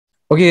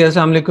Okay,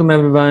 assalamu alaikum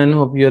everyone.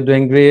 Hope you're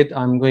doing great.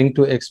 I'm going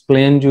to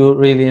explain you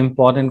really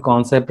important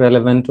concept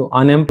relevant to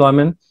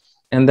unemployment,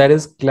 and that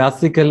is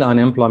classical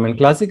unemployment.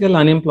 Classical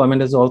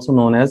unemployment is also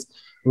known as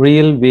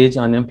real wage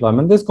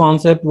unemployment. This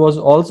concept was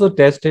also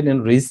tested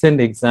in recent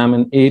exam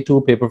in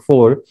A2 paper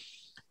 4,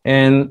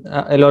 and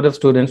a lot of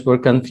students were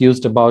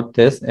confused about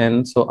this,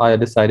 and so I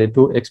decided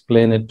to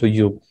explain it to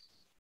you.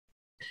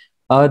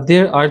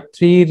 There are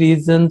three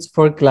reasons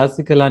for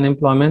classical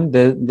unemployment.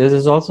 This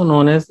is also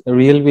known as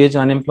real wage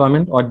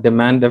unemployment or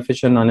demand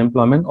deficient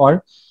unemployment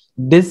or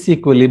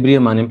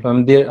disequilibrium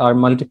unemployment. There are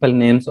multiple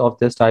names of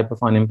this type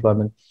of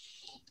unemployment,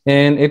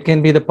 and it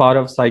can be the part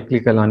of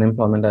cyclical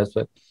unemployment as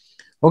well.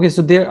 Okay,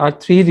 so there are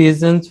three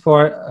reasons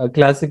for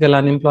classical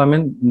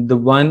unemployment. The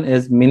one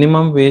is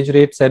minimum wage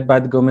rate set by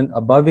the government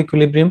above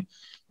equilibrium.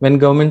 When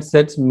government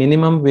sets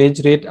minimum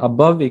wage rate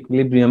above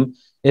equilibrium,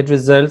 it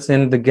results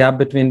in the gap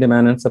between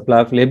demand and supply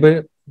of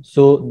labor.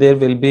 So there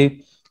will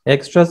be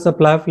extra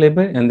supply of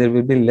labor and there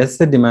will be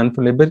lesser demand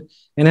for labor.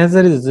 And as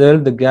a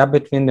result, the gap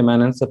between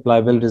demand and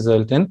supply will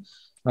result in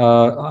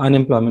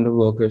unemployment of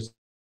workers.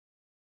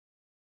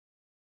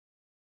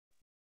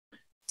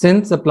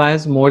 Since supply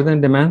is more than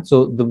demand,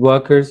 so the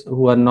workers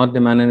who are not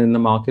demanded in the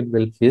market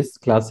will face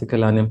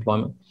classical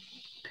unemployment.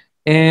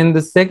 And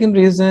the second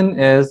reason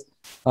is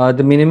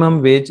the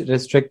minimum wage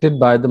restricted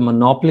by the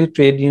monopoly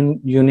trade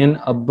union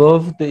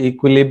above the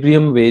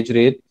equilibrium wage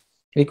rate.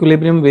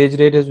 Equilibrium wage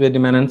rate is where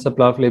demand and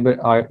supply of labor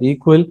are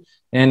equal.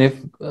 And if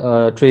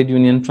trade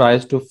union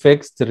tries to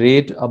fix the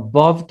rate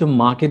above the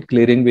market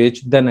clearing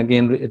wage, then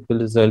again it will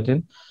result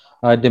in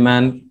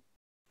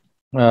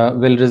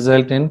will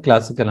result in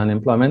classical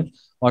unemployment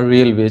or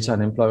real wage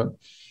unemployment.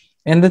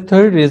 And the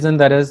third reason,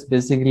 that is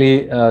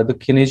basically the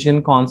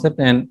Keynesian concept.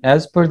 And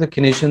as per the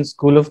Keynesian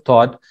school of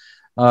thought,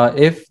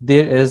 if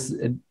there is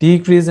a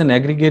decrease in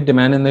aggregate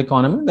demand in the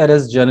economy, that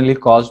is generally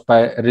caused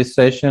by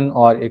recession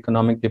or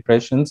economic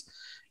depressions.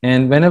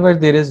 And whenever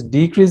there is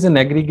decrease in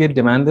aggregate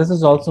demand, this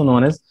is also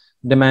known as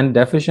demand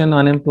deficient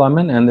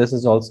unemployment, and this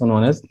is also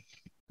known as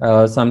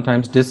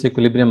sometimes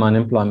disequilibrium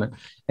unemployment.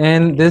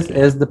 And this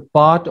is the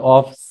part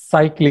of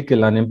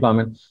cyclical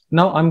unemployment.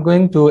 Now I'm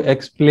going to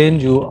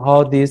explain you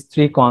how these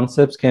three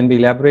concepts can be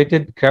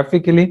elaborated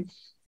graphically.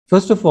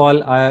 First of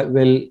all, I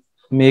will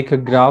make a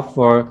graph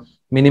for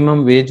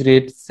minimum wage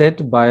rate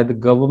set by the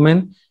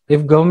government.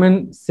 If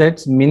government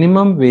sets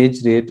minimum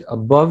wage rate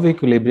above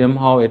equilibrium,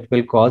 how it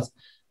will cause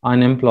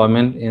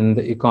unemployment in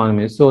the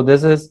economy. So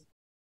this is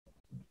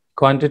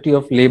quantity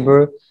of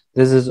labor.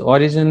 This is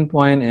origin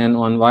point, and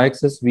on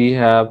y-axis we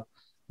have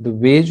the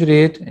wage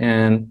rate,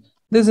 and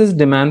this is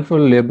demand for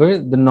labor,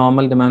 the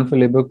normal demand for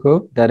labor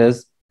curve, that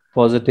is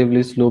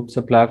positively sloped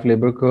supply of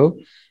labor curve.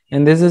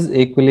 And this is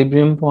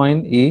equilibrium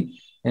point E,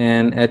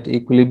 and at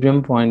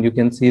equilibrium point you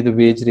can see the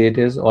wage rate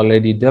is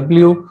already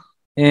W,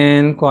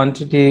 and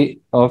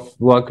quantity of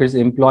workers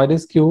employed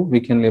is Q. We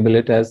can label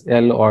it as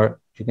L,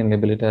 or you can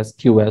label it as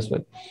Q as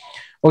well.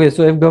 Okay,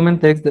 so if government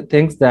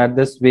thinks that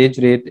this wage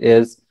rate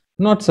is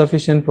not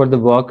sufficient for the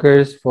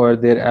workers for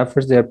their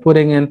efforts they are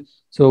putting in,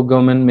 so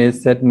government may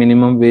set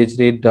minimum wage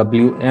rate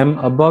WM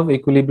above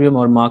equilibrium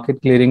or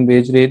market clearing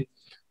wage rate.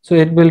 So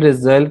it will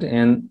result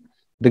in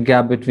the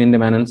gap between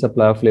demand and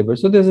supply of labor.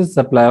 So this is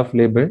supply of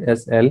labor,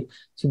 SL.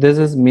 So this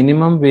is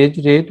minimum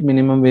wage rate.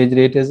 Minimum wage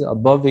rate is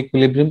above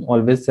equilibrium,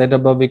 always set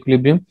above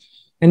equilibrium.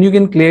 And you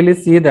can clearly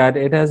see that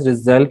it has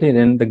resulted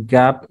in the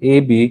gap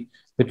AB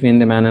between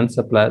demand and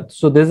supply.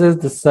 So this is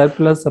the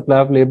surplus supply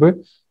of labor.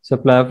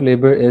 Supply of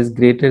labor is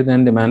greater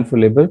than demand for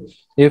labor.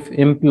 If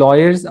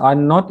employers are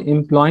not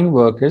employing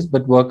workers,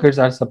 but workers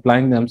are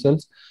supplying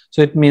themselves,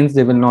 so it means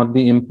they will not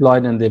be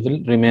employed and they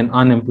will remain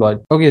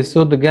unemployed. Okay,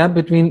 so the gap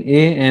between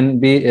A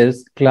and B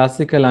is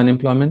classical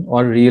unemployment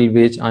or real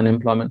wage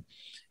unemployment.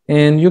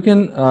 And you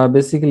can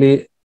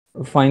basically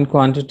find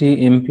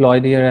quantity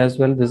employed here as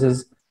well. This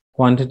is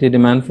quantity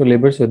demand for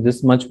labor. So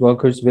this much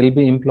workers will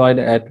be employed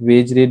at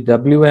wage rate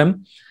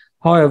WM.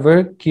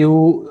 However,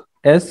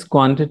 QS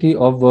quantity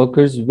of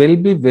workers will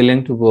be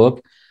willing to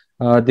work.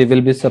 They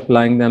will be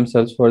supplying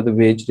themselves for the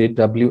wage rate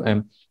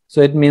WM. So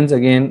it means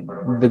again,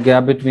 the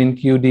gap between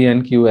QD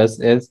and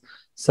QS is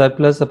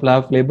surplus supply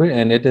of labor,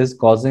 and it is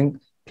causing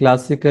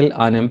classical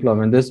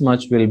unemployment. This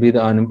much will be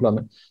the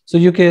unemployment. So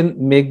you can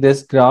make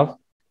this graph.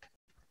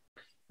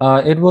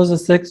 It was a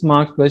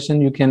 6-mark question.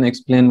 You can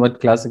explain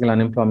what classical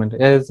unemployment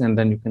is, and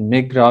then you can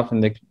make graph,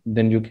 and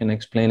then you can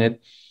explain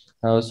it.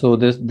 So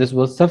this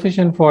was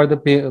sufficient for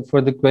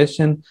the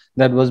question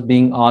that was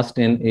being asked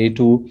in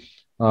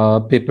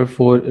A2 paper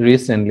 4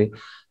 recently.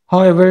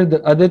 However,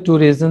 the other two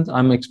reasons,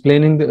 I'm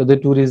explaining the other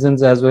two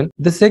reasons as well.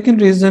 The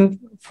second reason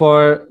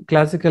for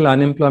classical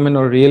unemployment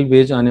or real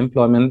wage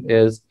unemployment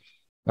is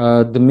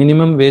the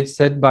minimum wage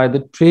set by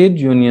the trade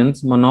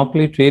unions,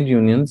 monopoly trade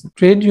unions.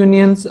 Trade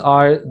unions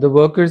are the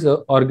workers'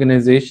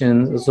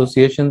 organizations,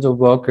 associations of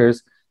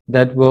workers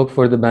that work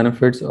for the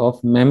benefits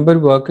of member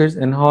workers,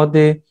 and how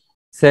they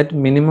set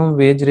minimum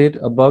wage rate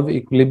above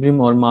equilibrium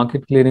or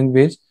market clearing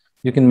wage.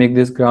 You can make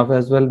this graph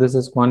as well. This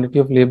is quantity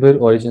of labor,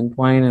 origin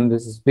point, and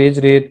this is wage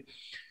rate.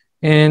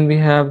 And we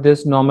have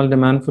this normal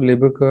demand for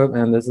labor curve,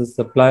 and this is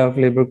supply of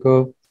labor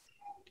curve.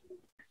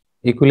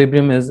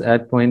 Equilibrium is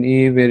at point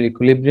E, where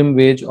equilibrium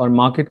wage or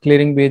market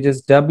clearing wage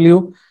is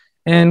W,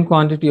 and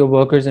quantity of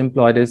workers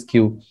employed is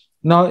Q.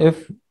 Now,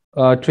 if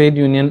trade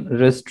union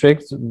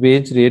restricts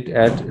wage rate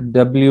at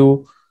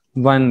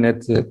W1,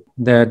 let's say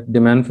that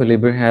demand for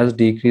labor has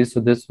decreased, so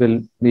this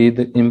will be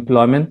the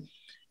employment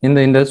in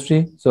the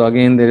industry. So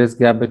again, there is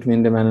gap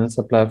between demand and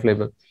supply of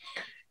labor.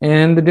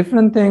 And the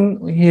different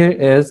thing here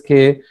is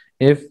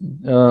if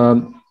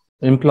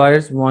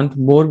employers want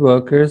more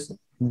workers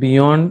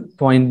beyond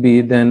point B,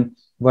 then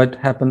what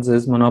happens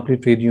is monopoly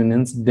trade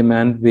unions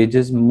demand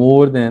wages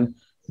more than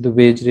the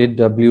wage rate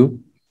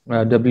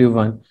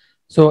W1.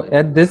 So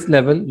at this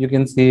level, you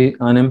can see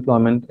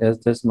unemployment is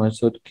this much.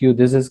 So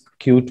this is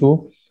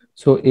Q2.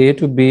 So A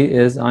to B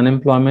is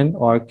unemployment,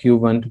 or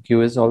Q1 to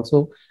Q is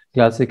also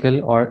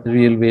classical or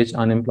real wage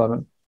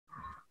unemployment.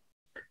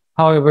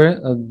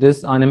 However,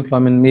 this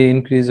unemployment may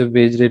increase if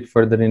wage rate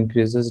further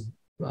increases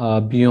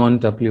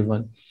beyond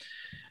W1.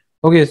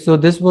 Okay, so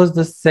this was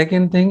the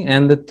second thing.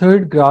 And the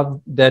third graph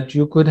that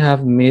you could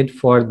have made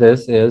for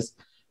this is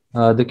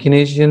the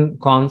Keynesian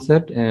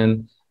concept.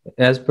 And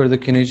as per the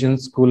Keynesian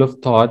school of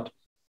thought,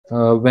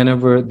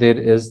 whenever there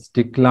is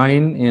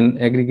decline in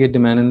aggregate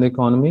demand in the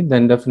economy,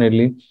 then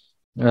definitely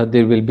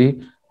there will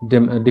be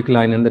a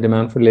decline in the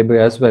demand for labor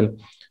as well.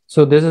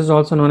 So this is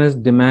also known as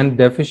demand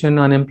deficient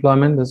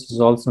unemployment. This is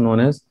also known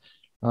as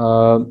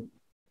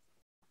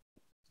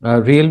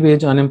real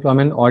wage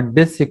unemployment or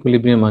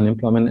disequilibrium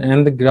unemployment.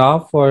 And the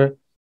graph for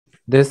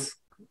this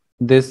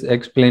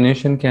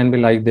explanation can be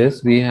like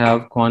this. We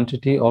have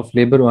quantity of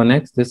labor on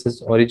X. This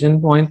is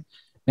origin point.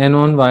 And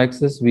on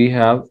Y-axis, we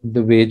have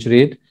the wage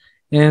rate.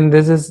 And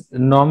this is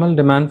normal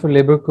demand for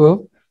labor curve.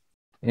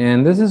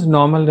 And this is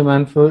normal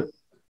demand for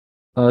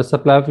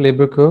supply of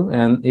labor curve,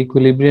 and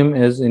equilibrium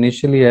is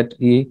initially at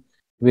E,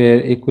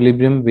 where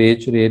equilibrium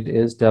wage rate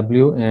is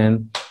W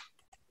and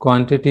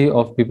quantity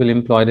of people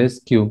employed is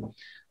Q.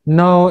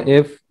 Now,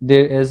 if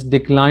there is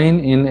decline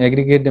in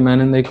aggregate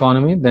demand in the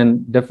economy,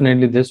 then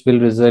definitely this will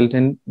result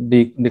in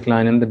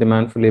decline in the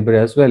demand for labor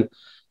as well.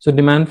 So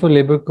demand for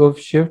labor curve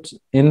shifts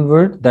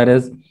inward, that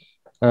is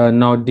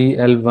now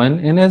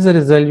DL1, and as a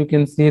result, you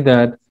can see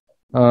that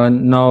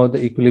now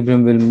the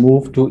equilibrium will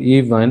move to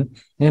E1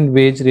 and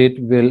wage rate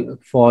will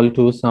fall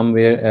to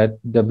somewhere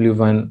at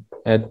W1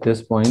 at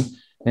this point,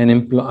 and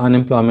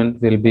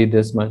unemployment will be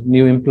this much.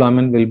 New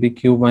employment will be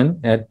Q1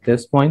 at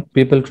this point.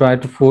 People try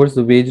to force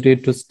the wage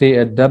rate to stay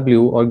at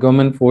W, or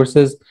government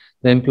forces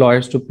the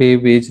employers to pay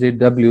wage rate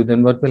W,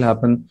 then what will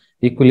happen?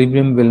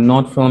 Equilibrium will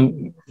not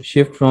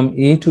shift from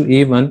E to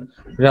E1,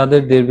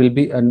 rather there will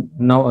be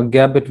now a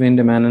gap between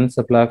demand and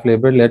supply of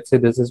labor. Let's say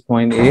this is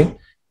point A.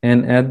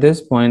 And at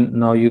this point,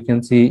 now you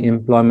can see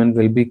employment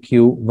will be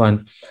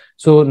Q1.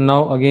 So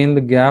now again,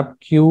 the gap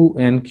Q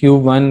and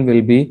Q1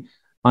 will be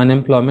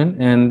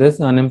unemployment. And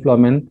this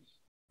unemployment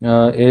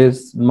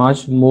is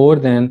much more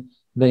than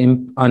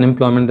the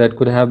unemployment that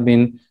could have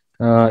been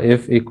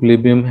if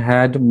equilibrium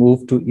had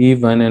moved to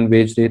E1 and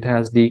wage rate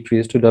has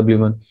decreased to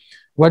W1.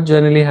 What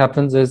generally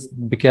happens is,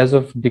 because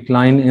of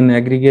decline in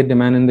aggregate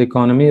demand in the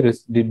economy,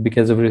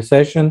 because of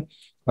recession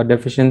or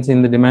deficiency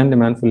in the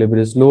demand for labor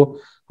is low.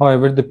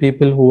 However, the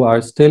people who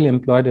are still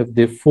employed, if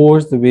they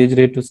force the wage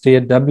rate to stay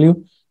at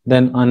W,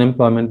 then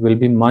unemployment will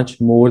be much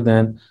more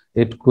than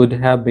it could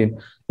have been.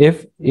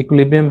 If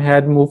equilibrium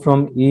had moved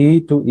from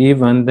E to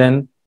E1,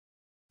 then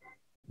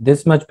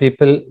this much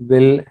people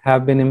will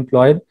have been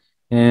employed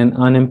and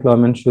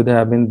unemployment should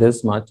have been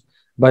this much.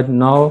 But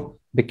now,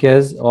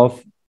 because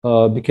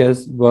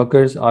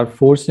workers are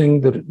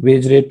forcing the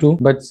wage rate to,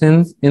 but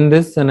since in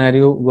this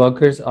scenario,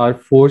 workers are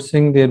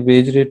forcing their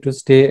wage rate to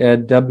stay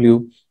at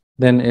W,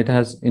 then it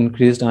has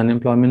increased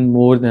unemployment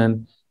more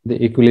than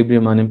the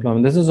equilibrium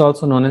unemployment. This is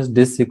also known as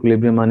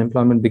disequilibrium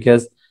unemployment,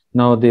 because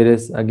now there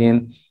is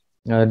again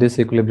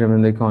disequilibrium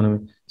in the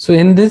economy. So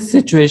in this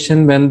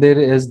situation, when there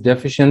is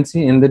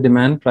deficiency in the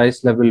demand,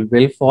 price level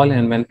will fall,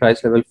 and when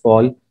price level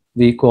fall,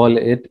 we call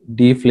it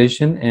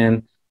deflation.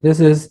 And this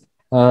is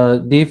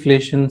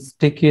deflation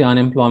sticky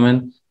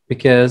unemployment,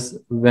 because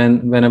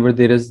whenever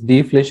there is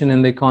deflation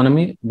in the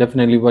economy,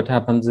 definitely what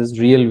happens is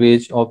real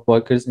wage of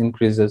workers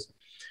increases.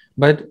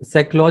 But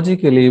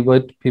psychologically,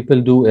 what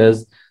people do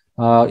is,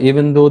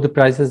 even though the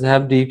prices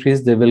have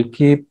decreased, they will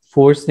keep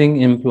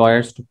forcing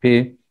employers to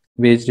pay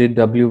wage rate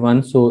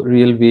W1. So the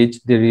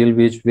real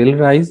wage will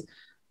rise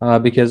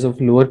because of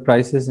lower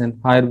prices and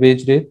higher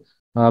wage rate,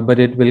 but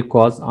it will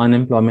cause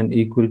unemployment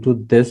equal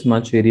to this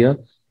much area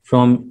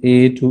from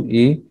A to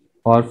E,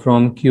 or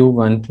from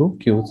Q1 to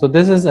Q. So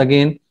this is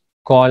again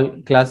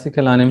called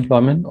classical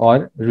unemployment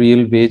or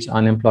real wage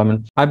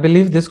unemployment. I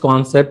believe this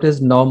concept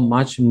is now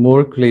much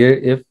more clear.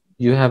 If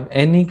you have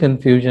any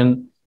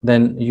confusion,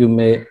 then you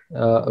may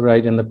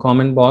write in the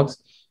comment box,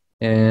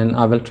 and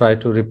I will try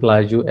to reply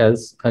you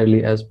as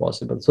early as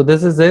possible. So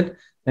this is it.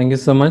 Thank you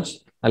so much.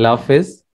 Allah Hafiz.